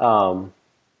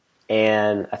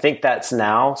 And I think that's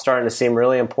now starting to seem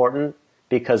really important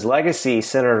because Legacy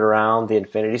centered around the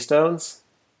Infinity Stones.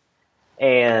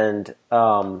 And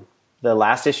the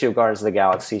last issue of Guardians of the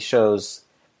Galaxy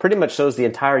pretty much shows the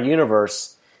entire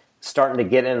universe starting to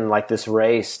get in like this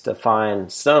race to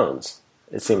find stones.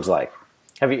 It seems like.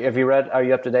 Have you read? Are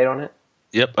you up to date on it?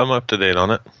 Yep, I'm up to date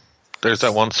on it. There's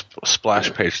that one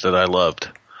splash page that I loved.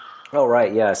 Oh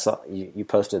right, yeah, I saw you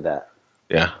posted that.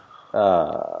 Yeah.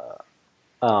 But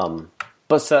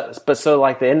so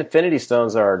like the Infinity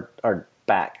Stones are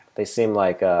back. They seem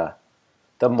like the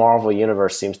Marvel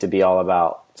universe seems to be all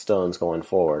about stones going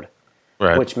forward,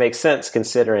 Right. which makes sense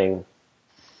considering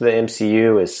the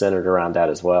MCU is centered around that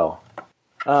as well.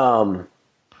 But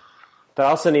I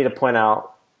also need to point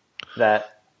out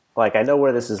that, like, I know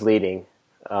where this is leading,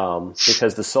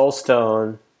 because the Soul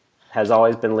Stone has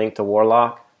always been linked to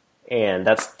Warlock, and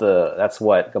that's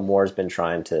what Gamora's been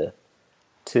trying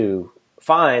to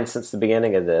find since the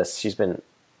beginning of this. She's been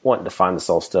wanting to find the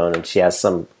Soul Stone, and she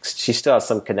still has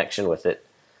some connection with it.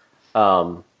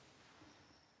 So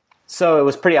it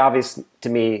was pretty obvious to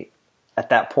me at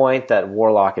that point that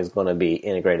Warlock is going to be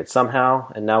integrated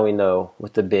somehow, and now we know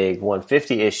with the big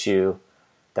 150 issue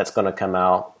that's going to come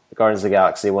out, Guardians of the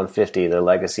Galaxy 150, the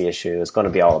Legacy issue, is going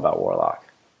to be all about Warlock,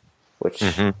 which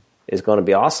is going to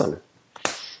be awesome.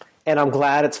 And I'm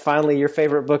glad it's finally your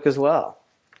favorite book as well.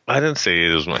 I didn't say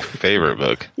it was my favorite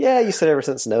book. Yeah, you said ever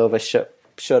since Nova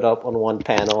showed up on one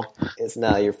panel, it's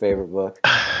now your favorite book.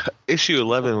 Issue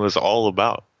 11 was all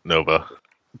about Nova.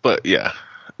 But yeah.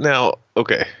 Now,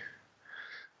 okay.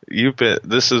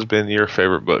 This has been your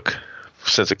favorite book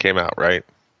since it came out, right?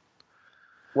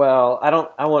 Well,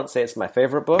 I won't say it's my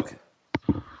favorite book.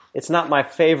 It's not my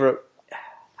favorite.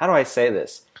 How do I say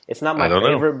this? It's not my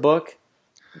favorite book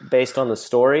based on the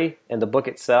story and the book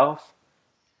itself,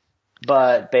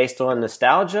 but based on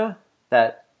nostalgia,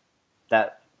 that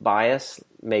bias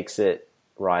makes it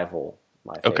rival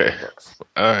my favorite books.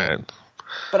 All right.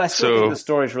 But I still think the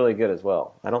story's really good as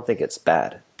well. I don't think it's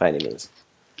bad by any means.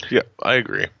 Yeah, I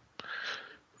agree.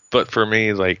 But for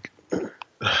me, like,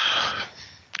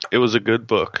 it was a good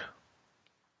book.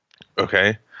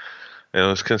 Okay? And it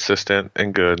was consistent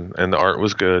and good, and the art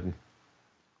was good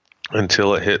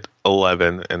until it hit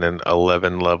 11, and then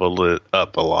 11 leveled it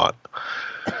up a lot.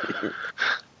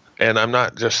 And I'm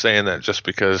not just saying that just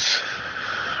because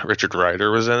Richard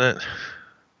Rider was in it,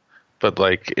 but,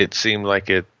 like, it seemed like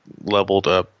it leveled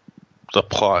up the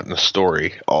plot and the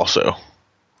story also,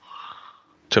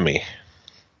 to me.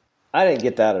 I didn't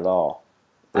get that at all.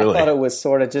 Really? I thought it was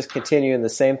sort of just continuing the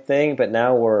same thing, but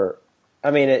now it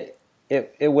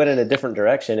went in a different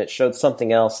direction. It showed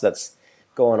something else that's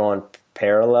going on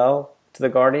parallel to the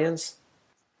Guardians.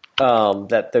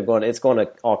 That it's going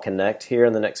to all connect here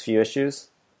in the next few issues.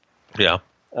 Yeah.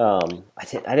 I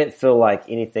didn't feel like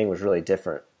anything was really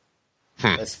different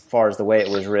as far as the way it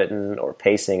was written or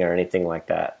pacing or anything like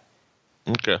that.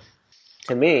 Okay.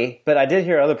 To me, but I did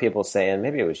hear other people saying,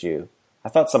 maybe it was you. I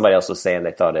thought somebody else was saying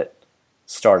they thought it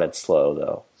started slow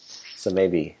though. So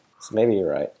maybe you're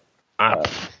right.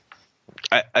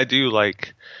 I do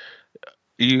like,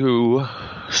 you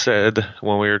said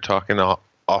when we were talking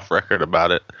off record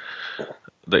about it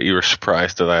that you were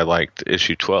surprised that I liked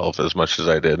issue 12 as much as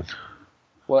I did.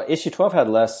 Well, issue 12 had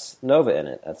less Nova in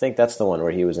it. I think that's the one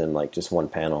where he was in like just one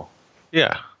panel.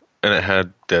 Yeah, and it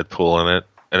had Deadpool in it,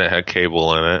 and it had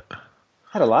Cable in it.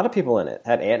 Had a lot of people in it.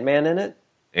 Had Ant-Man in it.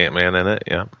 Ant-Man in it,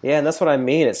 yeah. Yeah, and that's what I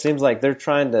mean. It seems like they're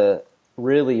trying to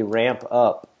really ramp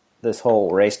up this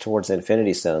whole race towards the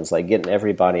Infinity Stones, like getting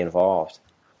everybody involved.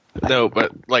 No,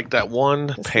 but like that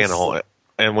one panel,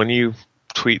 and when you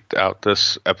tweet out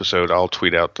this episode, I'll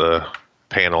tweet out the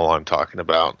panel I'm talking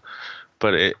about.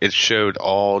 But it showed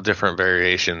all different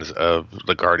variations of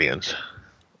the Guardians.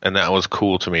 And that was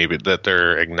cool to me, but that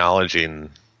they're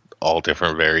acknowledging all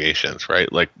different variations,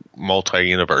 right? Like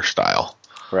multi-universe style.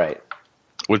 Right.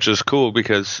 Which is cool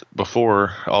because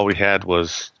before all we had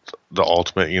was the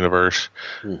Ultimate Universe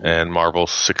and Marvel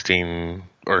 16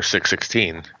 or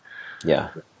 616. Yeah.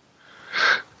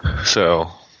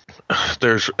 So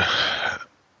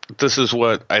this is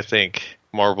what I think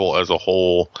Marvel as a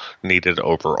whole needed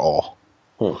overall.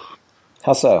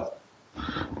 How so?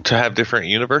 To have different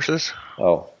universes.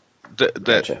 Oh,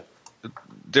 gotcha.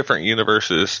 Different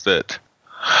universes that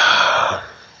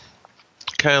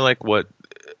kind of like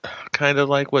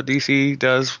what DC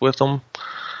does with them,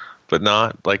 but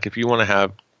not like if you want to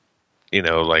have,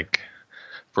 like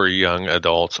for young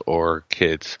adults or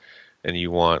kids, and you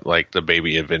want like the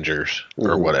Baby Avengers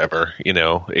or whatever,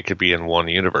 it could be in one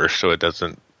universe, so it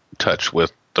doesn't touch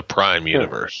with the Prime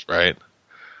universe, right?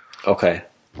 Okay.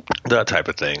 That type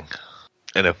of thing.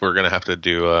 And if we're going to have to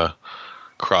do a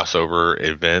crossover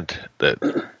event that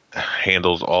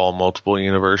handles all multiple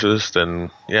universes,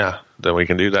 then we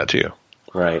can do that too.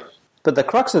 Right. But the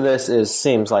crux of this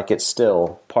seems like it's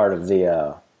still part of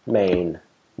the main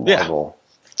Marvel.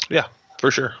 Yeah,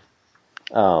 for sure.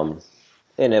 And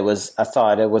I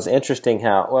thought it was interesting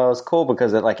how, it was cool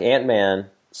because Ant-Man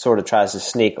sort of tries to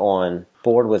sneak on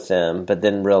board with them, but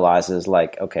then realizes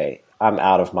okay, I'm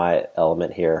out of my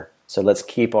element here. So let's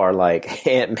keep our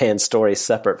Ant-Man story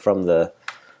separate from the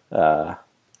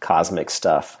cosmic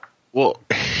stuff. Well,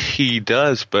 he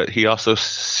does, but he also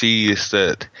sees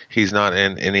that he's not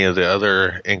in any of the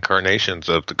other incarnations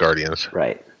of the Guardians.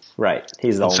 Right.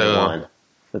 He's the only one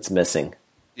that's missing.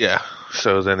 Yeah.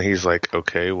 So then he's like,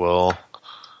 okay, well,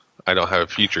 I don't have a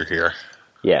future here.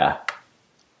 Yeah.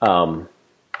 So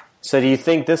do you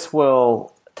think this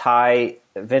will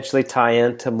eventually tie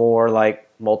into more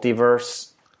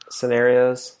multiverse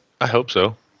scenarios? I hope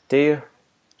so. Do you?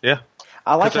 Yeah.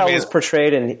 I like how it was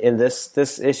portrayed in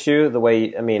this issue,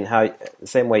 the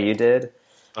same way you did.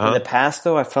 Uh-huh. In the past,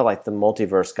 though, I felt like the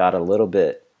multiverse got a little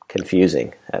bit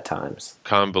confusing at times.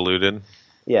 Convoluted?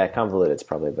 Yeah, convoluted is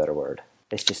probably a better word.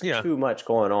 It's just too much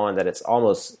going on that it's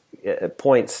almost, at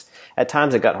points, at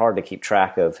times it got hard to keep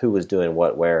track of who was doing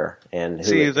what where and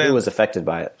who was affected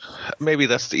by it. Maybe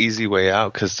that's the easy way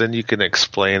out, because then you can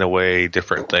explain away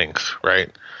different things, right?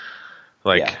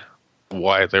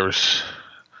 Why there's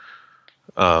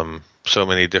so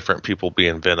many different people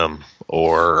being Venom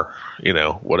or,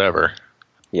 whatever.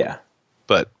 Yeah.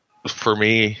 But for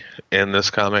me, in this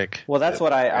comic, well, that's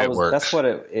what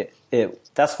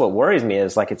that's what worries me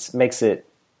is it makes it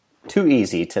too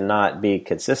easy to not be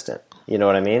consistent. You know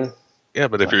what I mean? Yeah,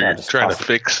 but if you're trying to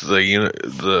fix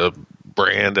the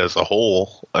brand as a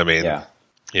whole,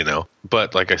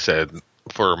 But like I said,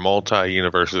 for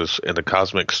multi-universes in the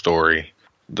cosmic story,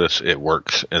 it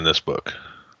works in this book,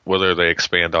 whether they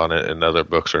expand on it in other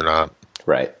books or not.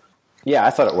 Right. Yeah, I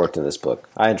thought it worked in this book.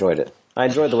 I enjoyed it. I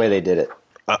enjoyed the way they did it.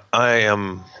 I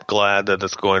am glad that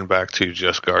it's going back to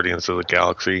just Guardians of the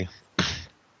Galaxy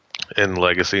in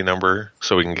Legacy number,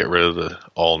 so we can get rid of the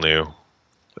all new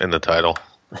in the title.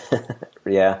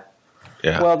 Yeah.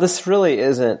 Well, this really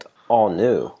isn't all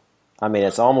new.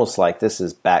 It's almost like this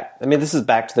is back. This is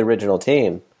back to the original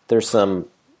team. There's some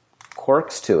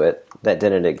quirks to it that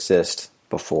didn't exist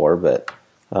before, but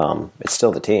it's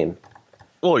still the team.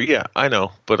 Well, yeah, I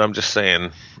know, but I'm just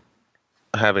saying,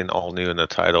 having all new in the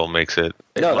title makes it.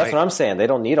 No, that's what I'm saying. They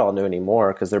don't need all new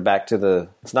anymore because they're back to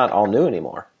it's not all new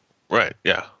anymore. Right.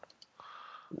 Yeah.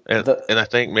 And I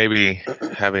think maybe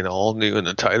having all new in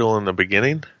the title in the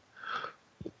beginning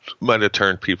might have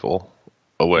turned people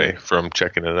away from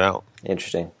checking it out.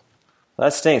 Interesting. Well,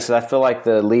 that stinks. I feel like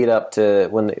the lead up to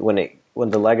when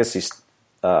the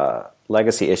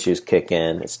legacy issues kick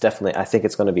in, it's definitely. I think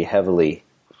it's going to be heavily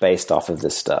based off of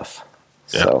this stuff.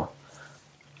 Yeah. So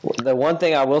the one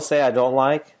thing I will say I don't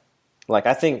like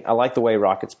I like the way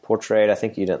Rocket's portrayed. I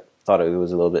think you thought it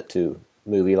was a little bit too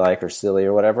movie-like or silly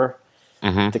or whatever.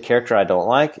 Mm-hmm. The character I don't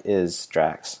like is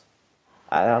Drax.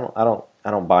 I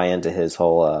don't buy into his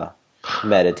whole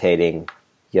meditating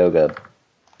yoga,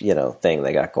 thing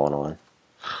they got going on.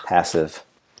 Passive.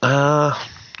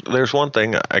 There's one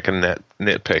thing I can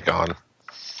nitpick on,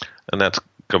 and that's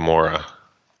Gamora.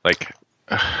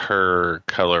 Her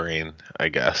coloring, I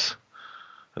guess.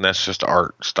 And that's just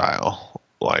art style,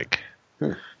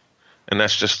 and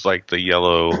that's just the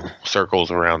yellow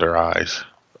circles around her eyes.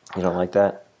 You don't like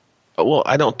that? Well,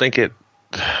 I don't think it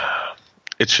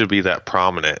should be that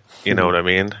prominent. You know what I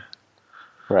mean?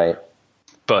 Right.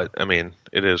 But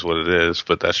it is what it is.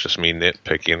 But that's just me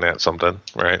nitpicking at something,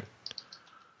 right?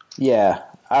 Yeah,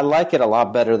 I like it a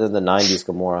lot better than the '90s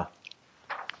Gamora.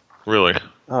 Really?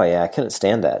 Oh yeah, I couldn't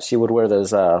stand that. She would wear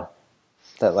those that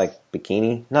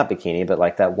bikini, not bikini,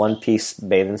 but that one-piece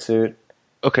bathing suit.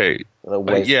 Okay.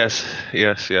 Yes,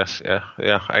 yeah,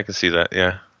 I can see that.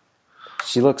 Yeah.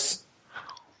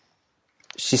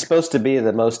 She's supposed to be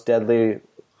the most deadly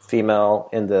female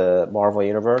in the Marvel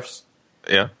universe.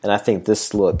 Yeah. And I think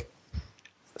this look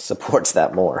supports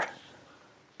that more.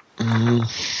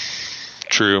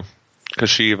 True. Because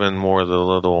she even wore the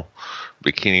little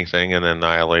bikini thing in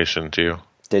Annihilation, too.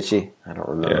 Did she? I don't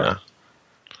remember.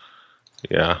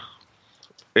 Yeah.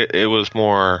 It was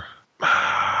more,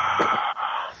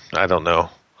 I don't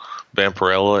know,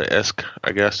 Vampirella-esque,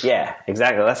 I guess. Yeah,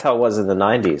 exactly. That's how it was in the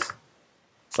 90s.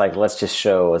 It's let's just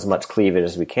show as much cleavage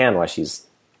as we can while she's,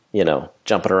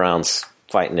 jumping around,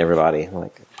 fighting everybody.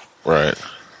 Right.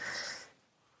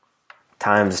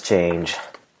 Times change.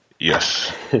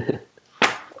 Yes. For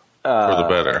the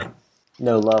better.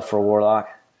 No love for Warlock?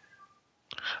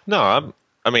 No,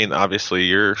 obviously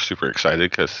you're super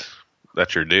excited because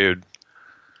that's your dude.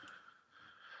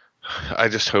 I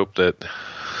just hope that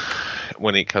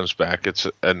when he comes back, it's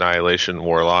Annihilation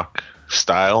Warlock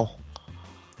style,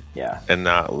 Yeah. and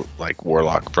not like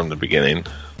Warlock from the beginning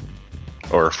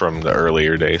or from the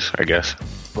earlier days, I guess.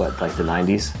 What, like the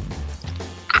 90s?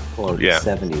 Or Yeah.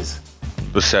 the 70s?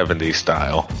 The 70s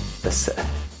style.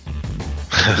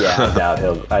 Yeah,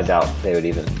 I doubt they would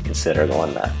even consider the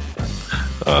one that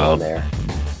on there.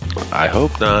 I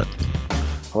hope not.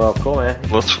 Well, cool, man.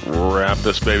 Let's wrap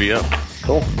this baby up.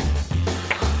 Cool.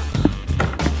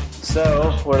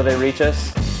 So, where do they reach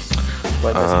us?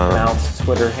 What is pronounced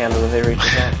Twitter handle do they reach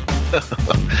us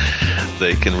at?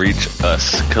 They can reach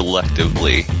us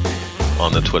collectively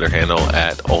on the Twitter handle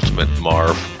at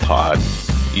UltimateMarvPod.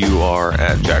 You are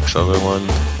at Jack Sutherland.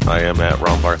 I am at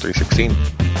RomBar316.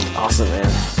 Awesome, man.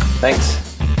 Thanks.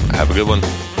 Have a good one.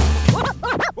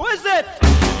 Who is it?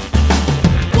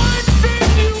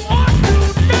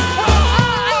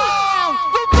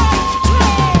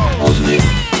 Ultimate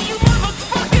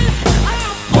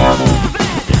Marvel.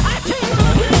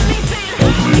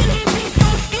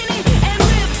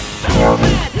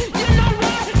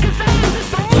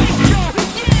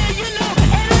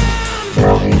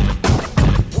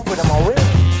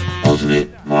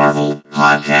 Ultimate Marvel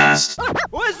Podcast.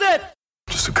 Who is it?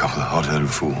 Just a couple of hot-headed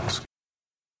fools.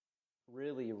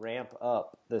 Really ramp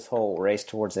up this whole race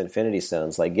towards the Infinity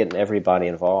Stones, like getting everybody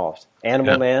involved.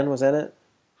 Animal Man was in it?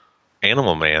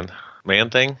 Animal Man.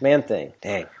 Man-Thing? Man-Thing.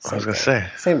 Dang. I was going to say.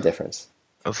 Same difference.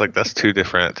 I was like, that's two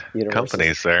different Universes.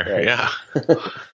 companies there. Right. Yeah.